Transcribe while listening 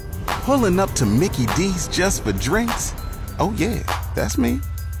Pulling up to Mickey D's just for drinks? Oh yeah, that's me.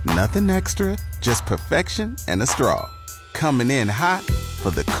 Nothing extra, just perfection and a straw. Coming in hot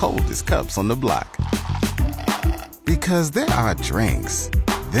for the coldest cups on the block. Because there are drinks.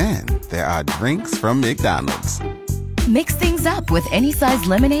 Then there are drinks from McDonald's. Mix things up with any size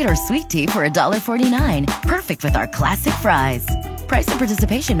lemonade or sweet tea for $1.49. Perfect with our classic fries. Price and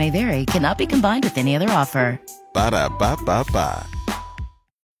participation may vary. Cannot be combined with any other offer. Ba-da-ba-ba-ba.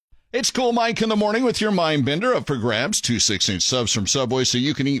 It's Cool Mike in the morning with your Mindbender up for grabs. 2 6-inch subs from Subway so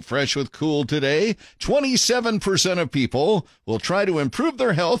you can eat fresh with Cool today. 27% of people will try to improve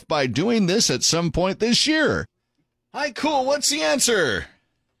their health by doing this at some point this year. Hi, Cool. What's the answer?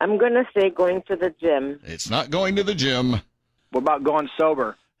 I'm going to say going to the gym. It's not going to the gym. What about going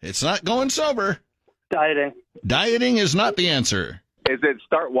sober? It's not going sober. Dieting. Dieting is not the answer. Is it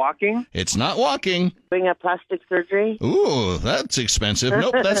start walking? It's not walking. Doing a plastic surgery. Ooh, that's expensive.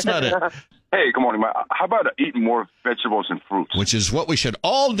 Nope, that's not it. Hey, good morning, Mike. How about eating more vegetables and fruits? Which is what we should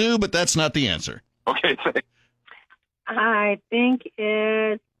all do, but that's not the answer. Okay, thanks. I think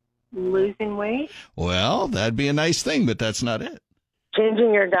it's losing weight. Well, that'd be a nice thing, but that's not it.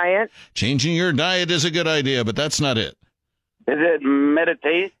 Changing your diet. Changing your diet is a good idea, but that's not it. Is it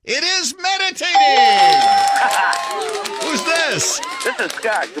meditate? It is meditating! Who's this? This is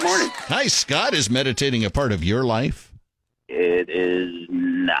Scott. Good morning. Hi, Scott. Is meditating a part of your life? It is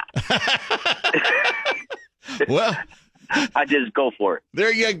not. Well, I just go for it.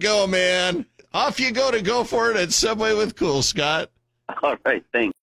 there you go, man. Off you go for it at Subway with Cool, Scott. All right, thanks.